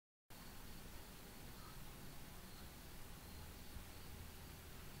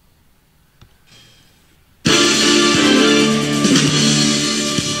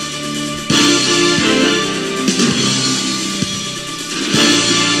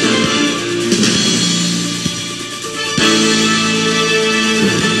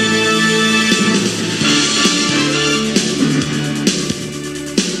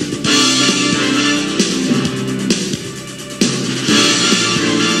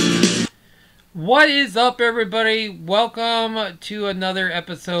What is up, everybody? Welcome to another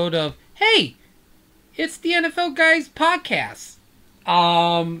episode of Hey, it's the NFL Guys podcast.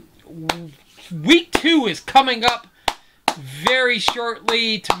 Week 2 is coming up very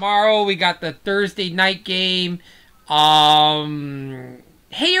shortly. Tomorrow we got the Thursday night game. Hey,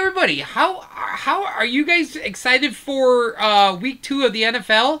 everybody, how are you guys excited for week 2 of the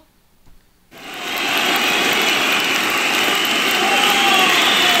NFL?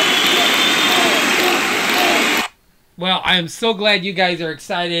 Well, I am so glad you guys are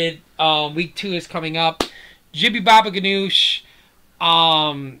excited. Week 2 is coming up. Jibby Baba Ganoush.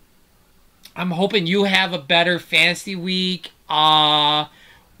 I'm hoping you have a better fantasy week.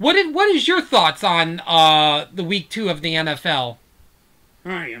 What is your thoughts on the week 2 of the NFL?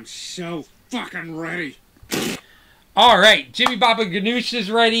 I am so fucking ready. All right, Jimmy Baba Ganoush is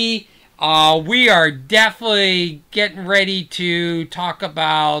ready. We are definitely getting ready to talk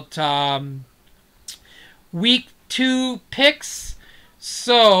about week 2 picks.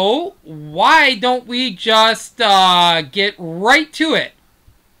 So why don't we just get right to it?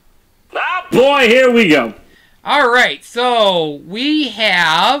 Ah, boy, here we go. All right, so we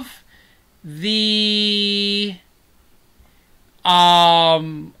have the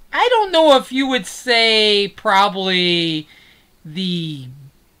I don't know if you would say probably the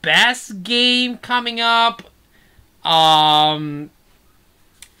best game coming up. I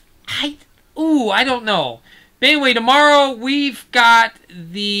don't know. But anyway, tomorrow we've got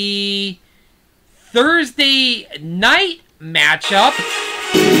the Thursday night matchup.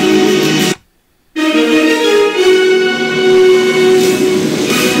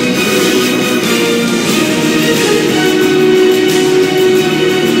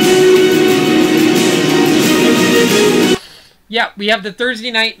 Yeah, we have the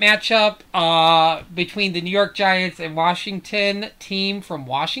Thursday night matchup between the New York Giants and Washington team from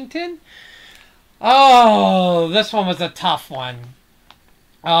Washington. Oh, this one was a tough one.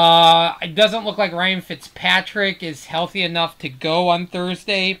 It doesn't look like Ryan Fitzpatrick is healthy enough to go on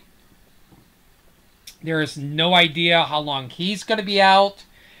Thursday. There is no idea how long he's going to be out.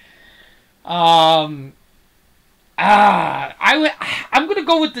 I'm going to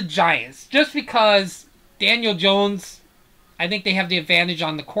go with the Giants just because Daniel Jones, I think they have the advantage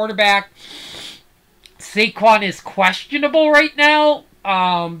on the quarterback. Saquon is questionable right now.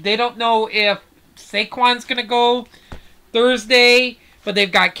 They don't know if Saquon's going to go Thursday, but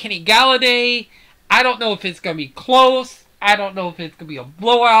they've got Kenny Galladay. I don't know if it's going to be close. I don't know if it's going to be a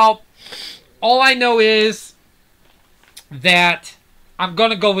blowout. All I know is that I'm going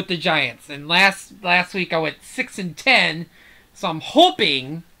to go with the Giants. And last week I went 6-10, so I'm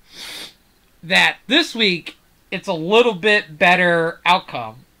hoping that this week it's a little bit better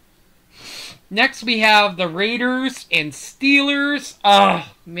outcome. Next we have the Raiders and Steelers.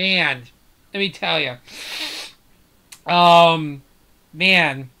 Oh, man. Let me tell you.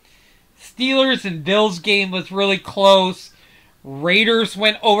 Man. Steelers and Bills game was really close. Raiders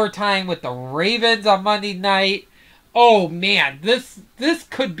went overtime with the Ravens on Monday night. Oh, man. This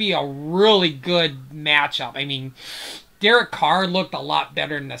could be a really good matchup. I mean, Derek Carr looked a lot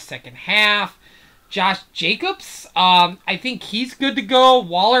better in the second half. Josh Jacobs, I think he's good to go.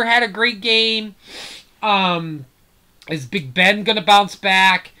 Waller had a great game. Is Big Ben going to bounce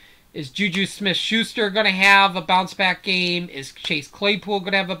back? Is Juju Smith-Schuster going to have a bounce-back game? Is Chase Claypool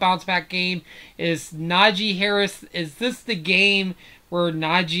going to have a bounce-back game? Is Najee Harris, is this the game where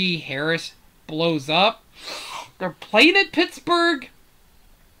Najee Harris blows up? They're playing at Pittsburgh.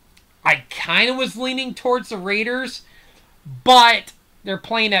 I kind of was leaning towards the Raiders, but they're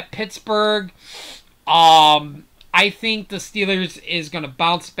playing at Pittsburgh. I think the Steelers is going to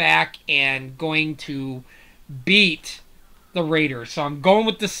bounce back and going to beat the Raiders. So I'm going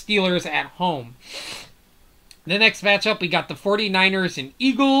with the Steelers at home. The next matchup, we got the 49ers and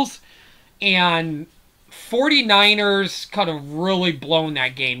Eagles. And 49ers could have really blown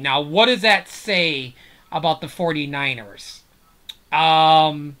that game. Now, what does that say about the 49ers?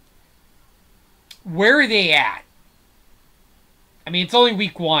 Where are they at? I mean, it's only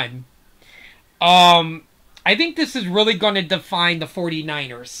week 1. I think this is really going to define the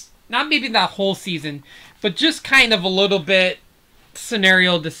 49ers. Not maybe that whole season, but just kind of a little bit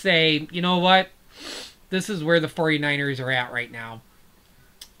scenario to say, you know what? This is where the 49ers are at right now.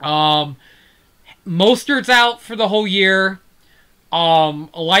 Mostert's out for the whole year.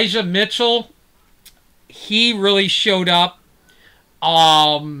 Elijah Mitchell, he really showed up.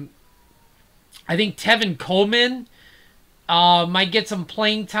 I think Tevin Coleman might get some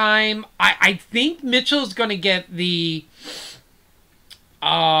playing time. I think Mitchell's going to get the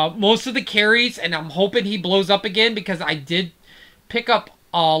most of the carries, and I'm hoping he blows up again because I did pick up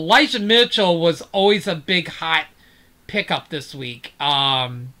Elijah Mitchell was always a big hot pickup this week.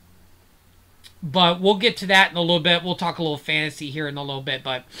 But we'll get to that in a little bit. We'll talk a little fantasy here in a little bit.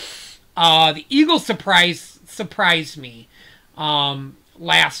 But the Eagles surprised me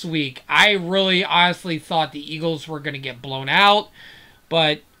last week. I really honestly thought the Eagles were going to get blown out.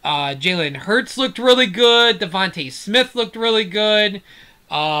 But Jalen Hurts looked really good. Devontae Smith looked really good.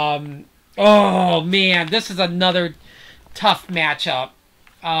 Oh, man, this is another tough matchup.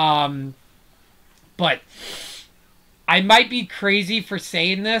 But I might be crazy for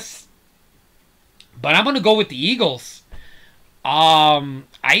saying this, but I'm going to go with the Eagles.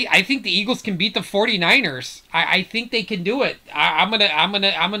 I think the Eagles can beat the 49ers. I think they can do it. I'm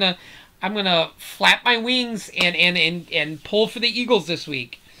gonna flap my wings and pull for the Eagles this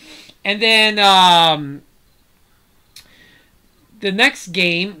week. And then the next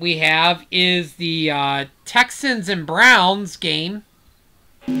game we have is the Texans and Browns game.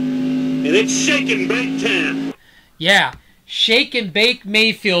 And it's shake and bake time. Yeah, shake and bake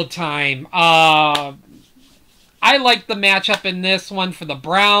Mayfield time. I like the matchup in this one for the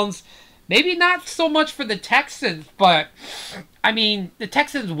Browns. Maybe not so much for the Texans, but I mean, the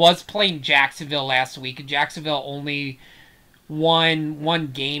Texans was playing Jacksonville last week, and Jacksonville only won one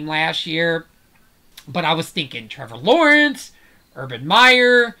game last year. But I was thinking Trevor Lawrence, Urban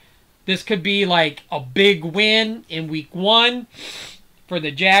Meyer, this could be like a big win in week 1 for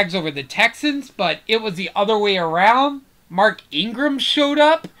the Jags over the Texans, but it was the other way around. Mark Ingram showed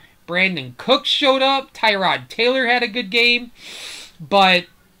up. Brandon Cooks showed up. Tyrod Taylor had a good game. But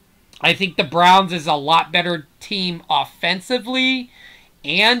I think the Browns is a lot better team offensively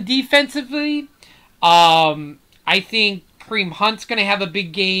and defensively. I think Kareem Hunt's going to have a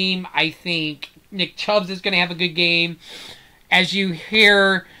big game. I think Nick Chubb is going to have a good game. As you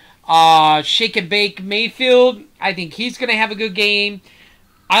hear shake and bake Mayfield, I think he's going to have a good game.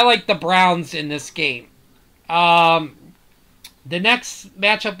 I like the Browns in this game. The next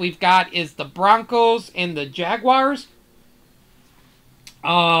matchup we've got is the Broncos and the Jaguars.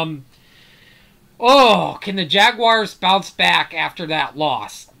 Can the Jaguars bounce back after that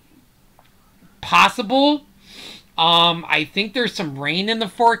loss? Possible. I think there's some rain in the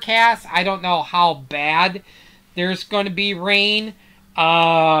forecast. I don't know how bad there's going to be rain.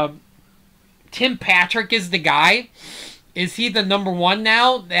 Tim Patrick is the guy. Is he the number one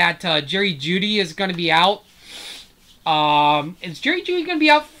now that Jerry Jeudy is going to be out? Is Jerry Jeudy going to be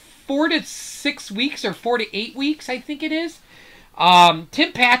out 4 to 6 weeks or 4 to 8 weeks? I think it is.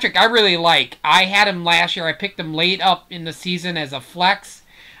 Tim Patrick, I really like. I had him last year. I picked him late up in the season as a flex.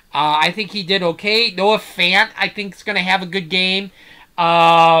 I think he did okay. Noah Fant, I think, is going to have a good game.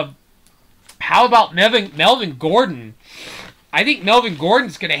 How about Melvin Gordon? I think Melvin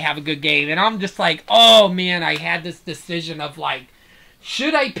Gordon's going to have a good game. And I'm just like, oh, man, I had this decision of, like,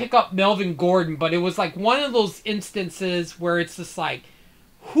 should I pick up Melvin Gordon? But it was, like, one of those instances where it's just like,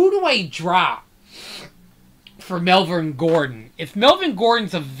 who do I drop for Melvin Gordon? If Melvin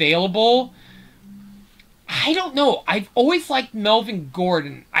Gordon's available, I don't know. I've always liked Melvin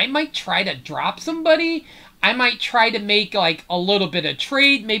Gordon. I might try to drop somebody. I might try to make, like, a little bit of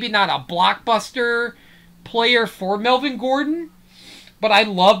trade. Maybe not a blockbuster player for Melvin Gordon. But I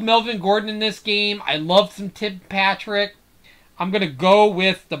love Melvin Gordon in this game. I love some Tim Patrick. I'm going to go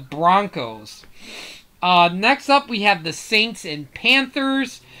with the Broncos. Next up, we have the Saints and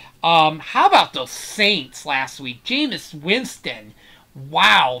Panthers. How about those Saints last week? Jameis Winston.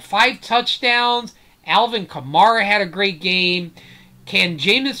 Wow. 5 touchdowns. Alvin Kamara had a great game. Can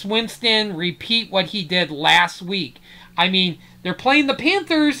Jameis Winston repeat what he did last week? I mean, they're playing the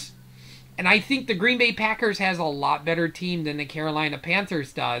Panthers, and I think the Green Bay Packers has a lot better team than the Carolina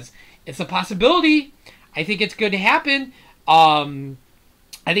Panthers does. It's a possibility. I think it's going to happen. I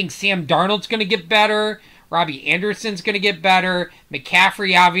think Sam Darnold's going to get better. Robbie Anderson's going to get better.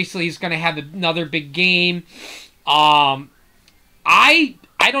 McCaffrey obviously is going to have another big game. I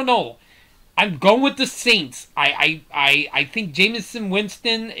don't know. I'm going with the Saints. I think Jameis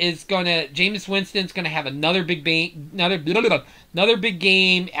Winston's gonna have another big game. Alvin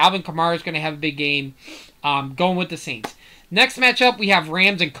Kamara's gonna have a big game. Going with the Saints. Next matchup we have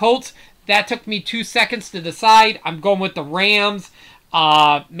Rams and Colts. That took me 2 seconds to decide. I'm going with the Rams.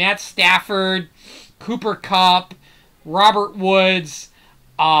 Matt Stafford, Cooper Kupp, Robert Woods.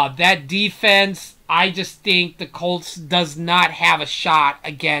 That defense, I just think the Colts does not have a shot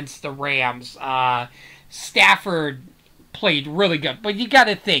against the Rams. Stafford played really good, but you got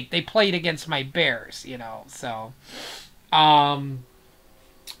to think they played against my Bears, you know. But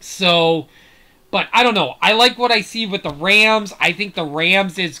I don't know. I like what I see with the Rams. I think the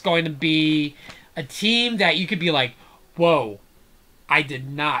Rams is going to be a team that you could be like, whoa, I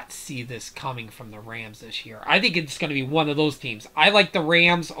did not see this coming from the Rams this year. I think it's going to be one of those teams. I like the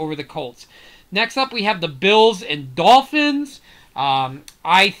Rams over the Colts. Next up, we have the Bills and Dolphins.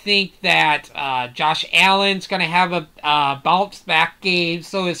 I think that Josh Allen's going to have a bounce-back game.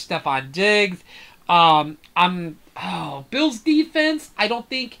 So is Stephon Diggs. Bills defense, I don't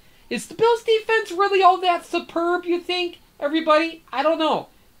think... Is the Bills defense really all that superb, you think, everybody? I don't know.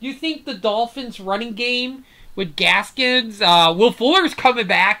 You think the Dolphins running game with Gaskins, Will Fuller's coming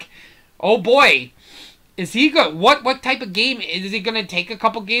back. Oh boy. Is he good? What type of game? Is it going to take a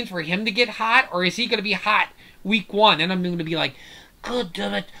couple games for him to get hot? Or is he going to be hot week 1? And I'm going to be like, God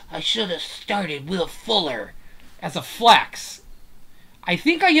damn it, I should have started Will Fuller as a flex. I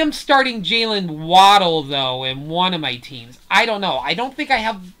think I am starting Jalen Waddle, though, in one of my teams. I don't know. I think I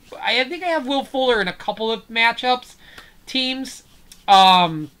have Will Fuller in a couple of matchups teams.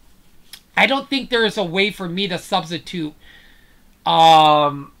 I don't think there is a way for me to substitute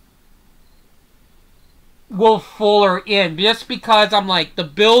Will Fuller in, just because I'm like, the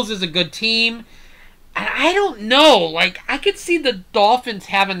Bills is a good team. And I don't know. Like, I could see the Dolphins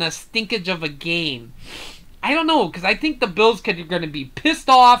having a stinkage of a game. I don't know, because I think the Bills are going to be pissed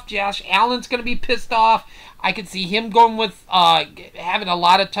off. Josh Allen's going to be pissed off. I could see him going with having a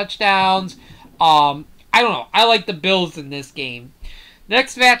lot of touchdowns. I don't know. I like the Bills in this game.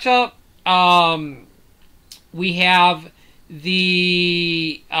 Next matchup, we have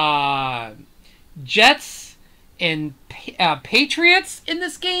the Jets and Patriots in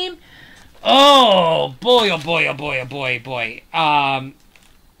this game. Oh boy! Oh boy! Oh boy! Oh boy! Boy!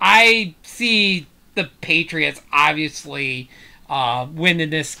 I see the Patriots obviously winning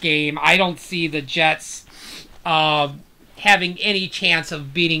this game. I don't see the Jets having any chance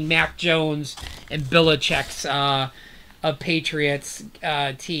of beating Mac Jones and Belichick's Patriots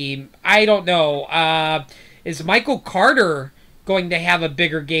team. I don't know. Is Michael Carter going to have a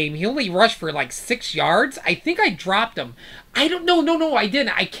bigger game? He only rushed for like 6 yards. I think I dropped him. I don't know. No, I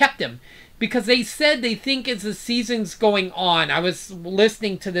didn't. I kept him. Because they said they think as the season's going on. I was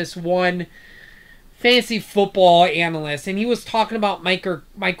listening to this one fantasy football analyst, and he was talking about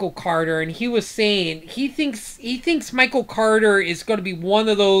Michael Carter, and he was saying he thinks Michael Carter is going to be one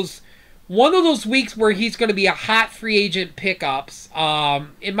of those weeks where he's going to be a hot free agent pickups.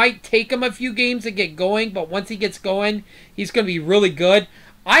 It might take him a few games to get going, but once he gets going, he's going to be really good.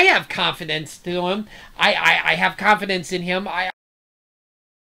 I have confidence to him. I have confidence in him.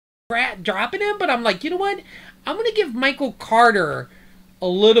 Dropping him, but I'm like, you know what? I'm going to give Michael Carter a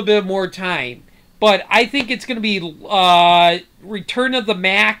little bit more time. But I think it's going to be return of the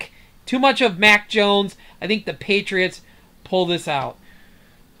Mac. Too much of Mac Jones. I think the Patriots pull this out.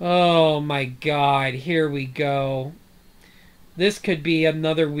 Oh my God. Here we go. This could be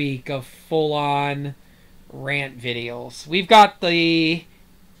another week of full-on rant videos. We've got my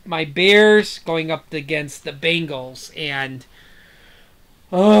Bears going up against the Bengals. And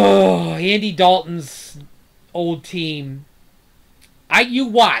Andy Dalton's old team. You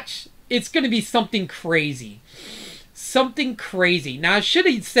watch. It's going to be something crazy. Something crazy. Now, I should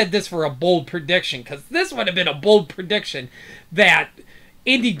have said this for a bold prediction, because this would have been a bold prediction that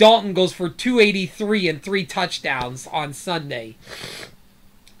Andy Dalton goes for 283 and 3 touchdowns on Sunday.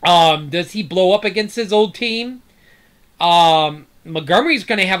 Does he blow up against his old team? Montgomery's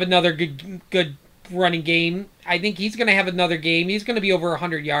going to have another good running game. I think he's going to have another game. He's going to be over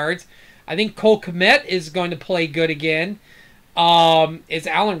 100 yards. I think Cole Kmet is going to play good again. Is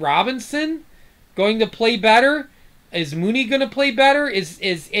Allen Robinson going to play better? Is Mooney going to play better?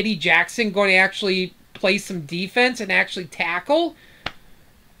 Is Eddie Jackson going to actually play some defense and actually tackle?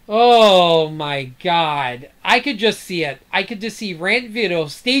 Oh my God. I could just see it. I could just see rant videos.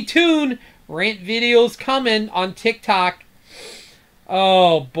 Stay tuned. Rant videos coming on TikTok.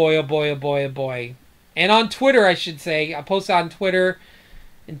 Oh boy, oh boy, oh boy, oh boy. And on Twitter, I should say. I post on Twitter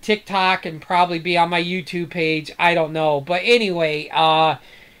and TikTok and probably be on my YouTube page. I don't know. But anyway,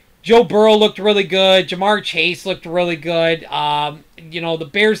 Joe Burrow looked really good. Jamar Chase looked really good. The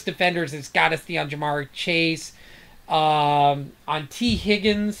Bears defenders has got to stay on Jamar Chase. On T.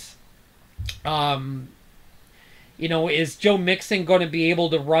 Higgins. Is Joe Mixon going to be able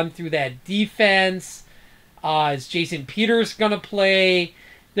to run through that defense? Is Jason Peters going to play?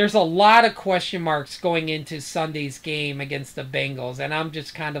 There's a lot of question marks going into Sunday's game against the Bengals, and I'm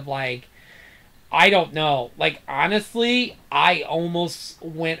just kind of like, I don't know. Like, honestly, I almost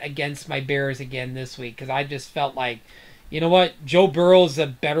went against my Bears again this week because I just felt like, you know what? Joe Burrow is a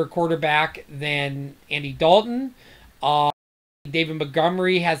better quarterback than Andy Dalton. David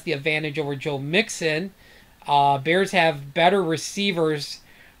Montgomery has the advantage over Joe Mixon. Bears have better receivers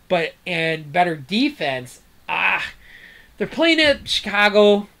and better defense. The They're playing at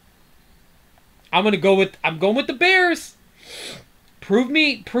Chicago. I'm going with the Bears. Prove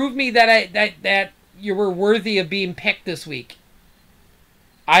me that you were worthy of being picked this week.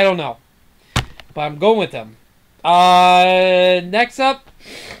 I don't know, but I'm going with them. Next up,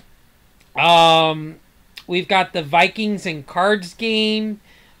 we've got the Vikings and Cards game.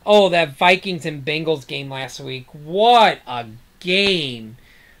 Oh, that Vikings and Bengals game last week. What a game.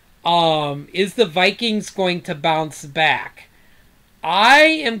 Is the Vikings going to bounce back? I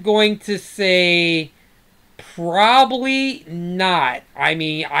am going to say probably not. I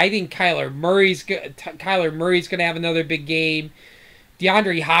mean, I think Kyler Murray's going to have another big game.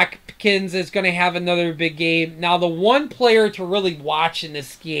 DeAndre Hopkins is going to have another big game. Now, the one player to really watch in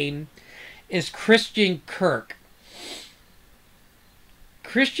this game is Christian Kirk.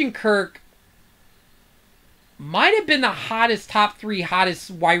 Christian Kirk might have been the top 3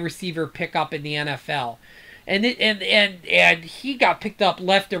 hottest wide receiver pickup in the NFL. And he got picked up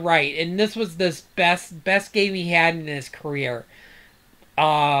left to right. And this was the best game he had in his career.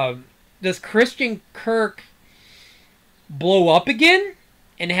 Does Christian Kirk blow up again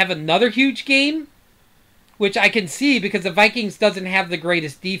and have another huge game? Which I can see because the Vikings doesn't have the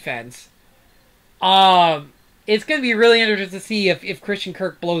greatest defense. It's going to be really interesting to see if Christian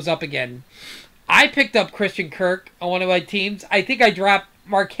Kirk blows up again. I picked up Christian Kirk on one of my teams. I think I dropped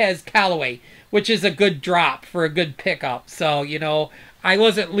Marquez Callaway, which is a good drop for a good pickup. So, I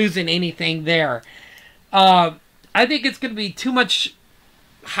wasn't losing anything there. I think it's going to be too much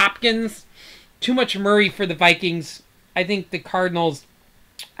Hopkins, too much Murray for the Vikings. I think the Cardinals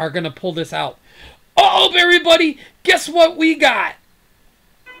are going to pull this out. Oh, everybody, guess what we got?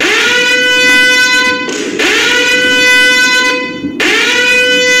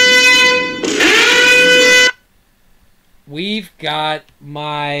 We've got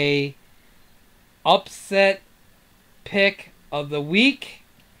my upset pick of the week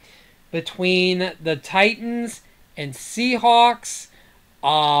between the Titans and Seahawks.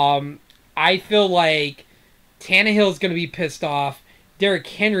 I feel like Tannehill's going to be pissed off. Derrick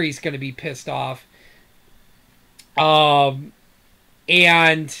Henry's going to be pissed off. And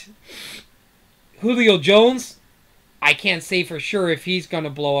Julio Jones, I can't say for sure if he's going to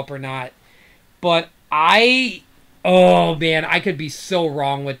blow up or not. But oh man, I could be so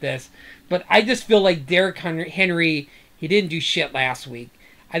wrong with this. But I just feel like Derrick Henry, he didn't do shit last week.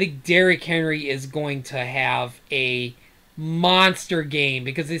 I think Derrick Henry is going to have a monster game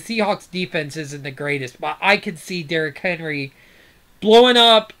because the Seahawks defense isn't the greatest. But I could see Derrick Henry blowing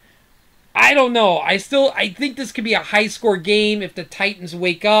up. I don't know. I think this could be a high-score game if the Titans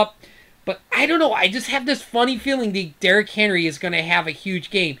wake up. But I don't know. I just have this funny feeling that Derrick Henry is going to have a huge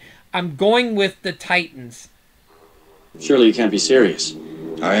game. I'm going with the Titans. Surely you can't be serious.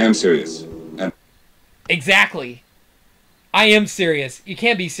 I am serious. Exactly. I am serious. You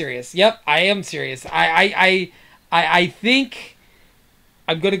can't be serious. Yep, I am serious. I think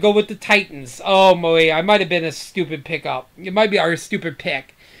I'm going to go with the Titans. Oh, boy. I might have been a stupid pickup. It might be our stupid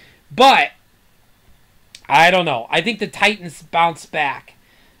pick. But I don't know. I think the Titans bounce back.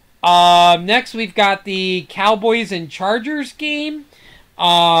 Next, we've got the Cowboys and Chargers game.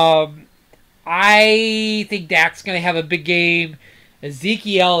 I think Dak's going to have a big game.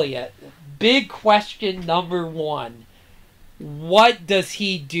 Ezekiel Elliott. Big question number 1. What does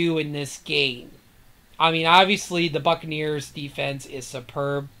he do in this game? I mean, obviously, the Buccaneers' defense is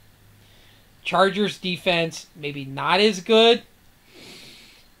superb. Chargers' defense, maybe not as good.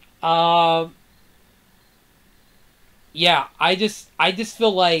 Yeah, I just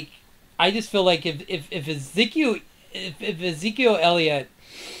feel like if Ezekiel Elliott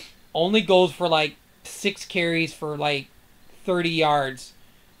only goes for like 6 carries for like 30 yards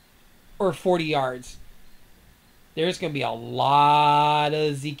or 40 yards, there's going to be a lot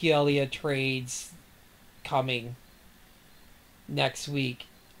of Ezekiel Elliott trades coming next week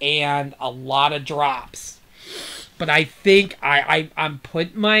and a lot of drops. But I think I'm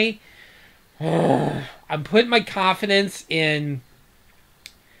putting my confidence in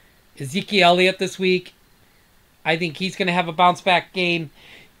Ezekiel Elliott this week. I think he's going to have a bounce back game.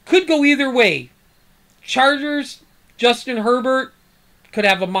 Could go either way. Chargers, Justin Herbert could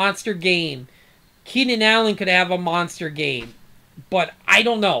have a monster game. Keenan Allen could have a monster game. But I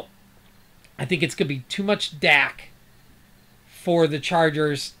don't know. I think it's going to be too much Dak for the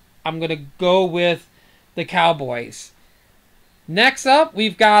Chargers. I'm going to go with the Cowboys. Next up,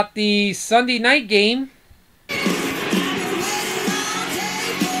 we've got the Sunday night game.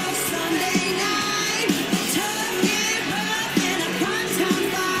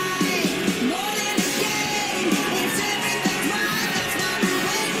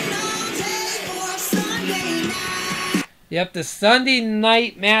 Yep, the Sunday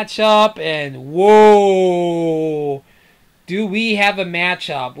night matchup, and whoa, do we have a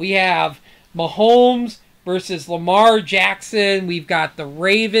matchup? We have Mahomes versus Lamar Jackson. We've got the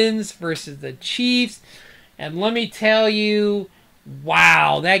Ravens versus the Chiefs. And let me tell you,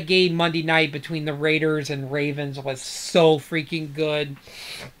 wow, that game Monday night between the Raiders and Ravens was so freaking good.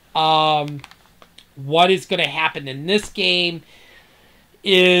 What is going to happen in this game?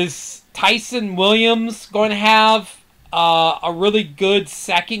 Is Tyson Williams going to have a really good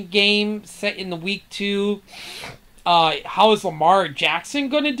second game set in the week 2? How is Lamar Jackson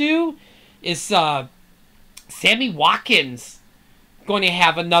going to do? Is Sammy Watkins going to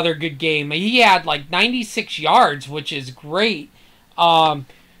have another good game? He had like 96 yards, which is great.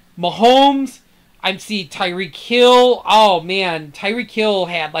 Mahomes, I see Tyreek Hill. Oh man, Tyreek Hill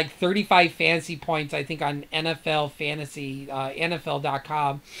had like 35 fantasy points, I think, on NFL Fantasy,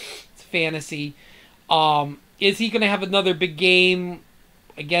 NFL.com. It's fantasy. Is he going to have another big game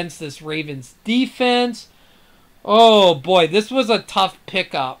against this Ravens defense? Oh boy, this was a tough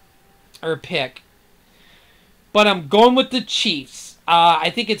pick. But I'm going with the Chiefs.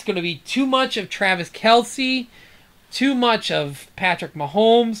 I think it's going to be too much of Travis Kelce, too much of Patrick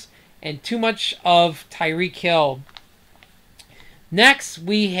Mahomes, and too much of Tyreek Hill. Next,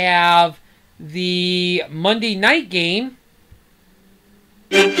 we have the Monday night game.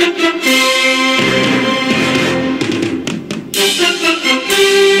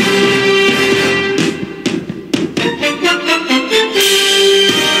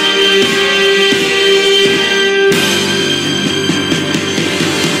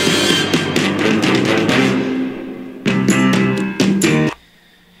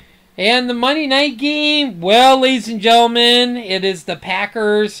 And the Monday night game, well, ladies and gentlemen, it is the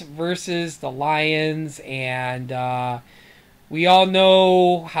Packers versus the Lions. And we all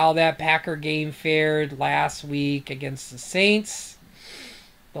know how that Packer game fared last week against the Saints.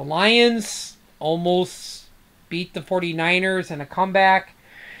 The Lions almost beat the 49ers in a comeback.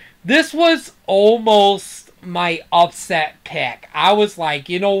 This was almost my upset pick. I was like,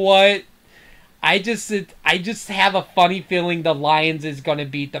 you know what? I just have a funny feeling the Lions is going to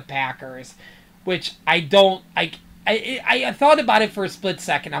beat the Packers, which I don't. I thought about it for a split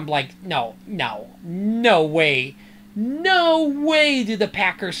second. I'm like, no way. No way do the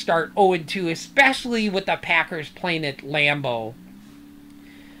Packers start 0-2, especially with the Packers playing at Lambeau.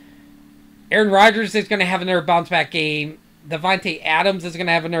 Aaron Rodgers is going to have another bounce-back game. Davante Adams is going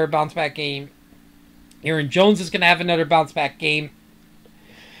to have another bounce-back game. Aaron Jones is going to have another bounce-back game.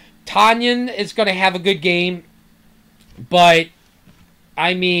 Tanyan is going to have a good game. But,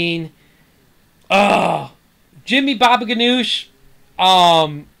 I mean, Jimmy Baba Ganoush,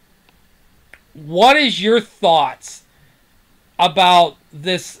 what is your thoughts about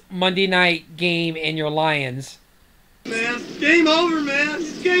this Monday night game and your Lions? Man, game over, man.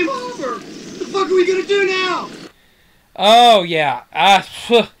 It's game over. What the fuck are we going to do now? Oh, yeah.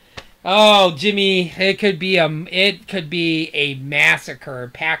 Oh, Jimmy, it could be a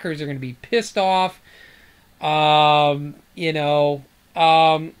massacre. Packers are going to be pissed off. Oh, hey,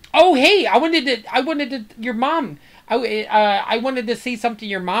 I wanted to your mom. I wanted to say something to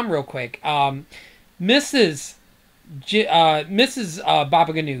your mom real quick. Mrs.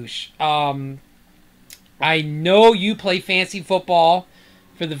 Baba Ganoush. I know you play fantasy football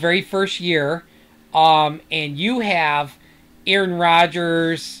for the very first year. And you have Aaron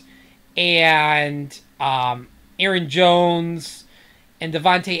Rodgers and Aaron Jones and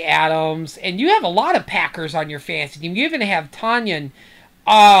Davante Adams, and you have a lot of Packers on your fantasy team. You even have Tanyan.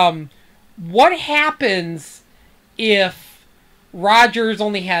 What happens if Rodgers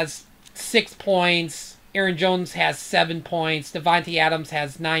only has 6 points, Aaron Jones has 7 points, Davante Adams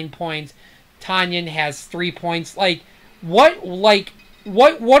has 9 points, Tanyan has 3 points? What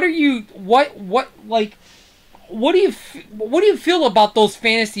do you feel about those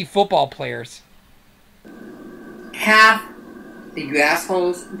fantasy football players? Half of you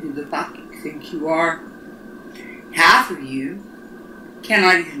assholes, who the fuck you think you are, half of you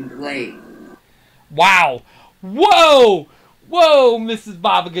cannot even play. Wow. Whoa, Mrs.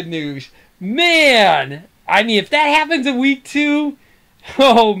 Baba Ganoush. Man, I mean, if that happens in week 2,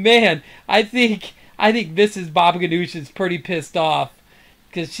 oh man, I think Mrs. Baba Ganoush is pretty pissed off,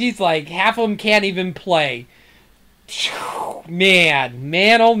 because she's like, half of them can't even play.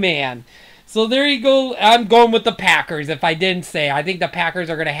 Man, oh man. So there you go. I'm going with the Packers. If I didn't say, I think the Packers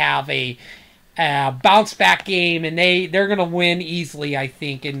are going to have a bounce back game, and they're going to win easily, I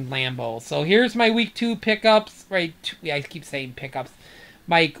think, in Lambeau. So here's my week 2 pickups. Right? Yeah, I keep saying pickups.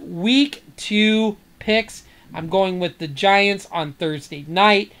 My week 2 picks. I'm going with the Giants on Thursday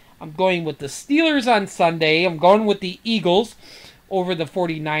night. I'm going with the Steelers on Sunday. I'm going with the Eagles over the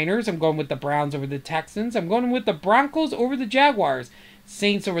 49ers. I'm going with the Browns over the Texans. I'm going with the Broncos over the Jaguars.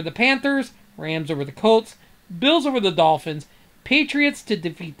 Saints over the Panthers. Rams over the Colts. Bills over the Dolphins. Patriots to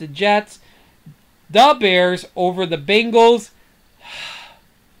defeat the Jets. The Bears over the Bengals.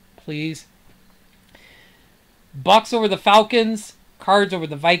 Please. Bucks over the Falcons. Cards over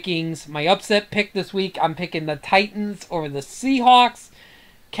the Vikings. My upset pick this week, I'm picking the Titans over the Seahawks.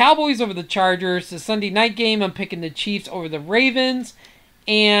 Cowboys over the Chargers. The Sunday night game, I'm picking the Chiefs over the Ravens.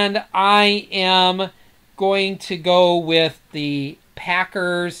 And I am going to go with the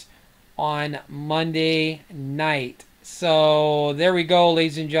Packers on Monday night. So there we go,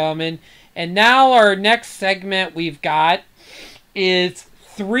 ladies and gentlemen. And now our next segment we've got is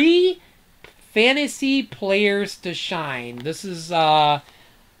 3 fantasy players to shine. This is a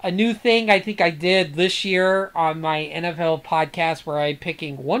new thing I think I did this year on my NFL podcast, where I'm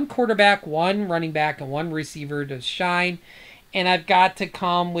picking 1 quarterback, 1 running back, and 1 receiver to shine. And I've got to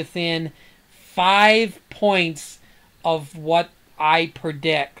come within 5 points of what I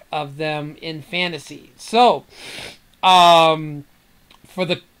predict of them in fantasy. So, for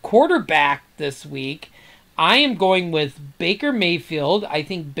the quarterback this week, I am going with Baker Mayfield. I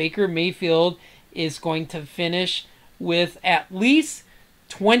think Baker Mayfield is going to finish with at least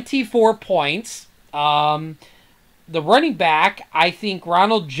 24 points. The running back, I think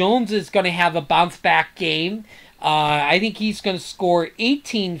Ronald Jones is going to have a bounce back game. I think he's going to score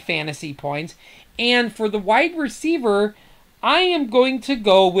 18 fantasy points. And for the wide receiver, I am going to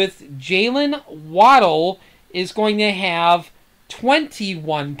go with Jalen Waddle is going to have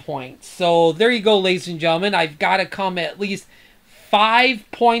 21 points. So there you go, ladies and gentlemen. I've got to come at least 5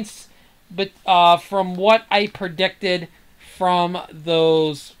 points from what I predicted from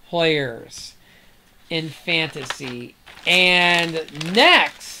those players in fantasy. And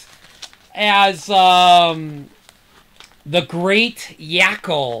next, as the great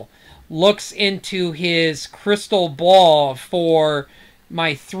Yackle looks into his crystal ball for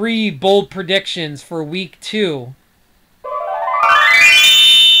my 3 bold predictions for week 2.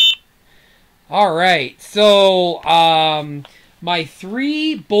 All right, so my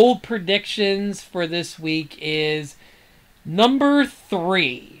 3 bold predictions for this week is number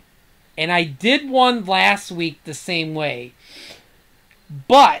 3. And I did one last week the same way.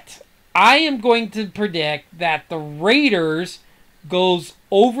 But I am going to predict that the Raiders goes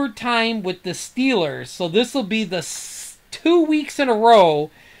overtime with the Steelers. So this will be the 2 weeks in a row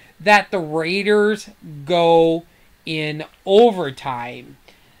that the Raiders go in overtime.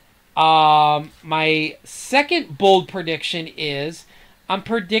 My second bold prediction is I'm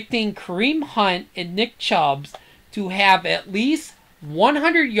predicting Kareem Hunt and Nick Chubb to have at least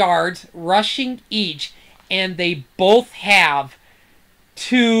 100 yards rushing each, and they both have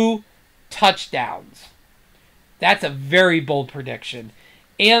 2 touchdowns. That's a very bold prediction.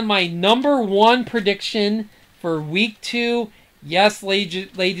 And my number 1 prediction for week 2, yes,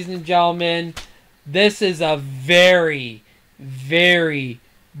 ladies and gentlemen, this is a very, very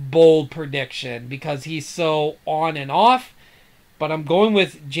bold prediction because he's so on and off. But I'm going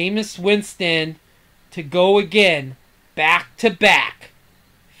with Jameis Winston to go again, back to back,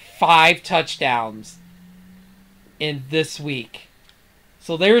 5 touchdowns in this week.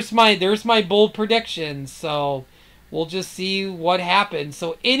 So there's my bold prediction. So we'll just see what happens.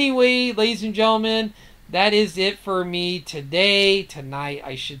 So anyway, ladies and gentlemen, that is it for me tonight,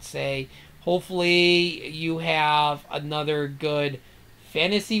 I should say. Hopefully you have another good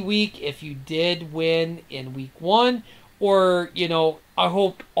fantasy week if you did win in week 1. Or, I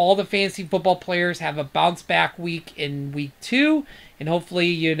hope all the fantasy football players have a bounce back week in week 2. And hopefully,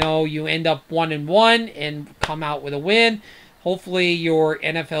 you end up 1-1 and come out with a win. Hopefully your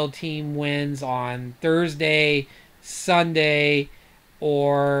NFL team wins on Thursday, Sunday,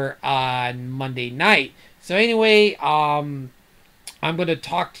 or on Monday night. So anyway, I'm going to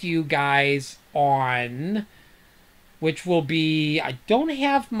talk to you guys on, which will be, I don't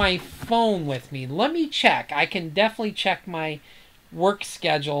have my phone with me. Let me check. I can definitely check my work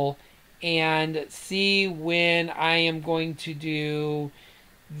schedule and see when I am going to do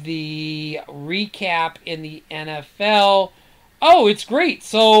the recap in the NFL. Oh, it's great.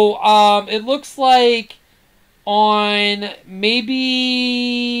 So it looks like on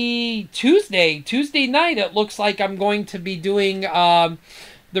maybe Tuesday night, it looks like I'm going to be doing the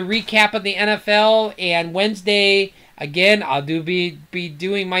recap of the NFL, and Wednesday again I'll be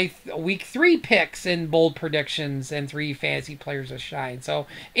doing my week 3 picks and bold predictions and 3 fantasy players to shine. So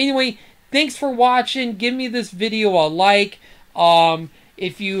anyway, thanks for watching. Give me this video a like.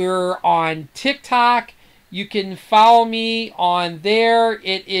 If you're on TikTok, You can follow me on there.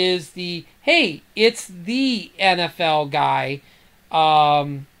 It is the, hey, it's the NFL guy.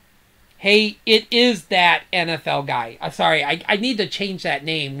 Hey, it is that NFL guy. Sorry, I need to change that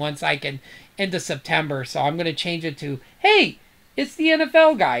name once I can into September. So I'm going to change it to, hey, it's the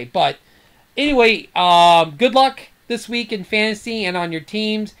NFL guy. But anyway, good luck this week in fantasy and on your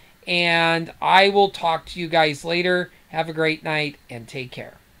teams. And I will talk to you guys later. Have a great night and take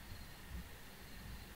care.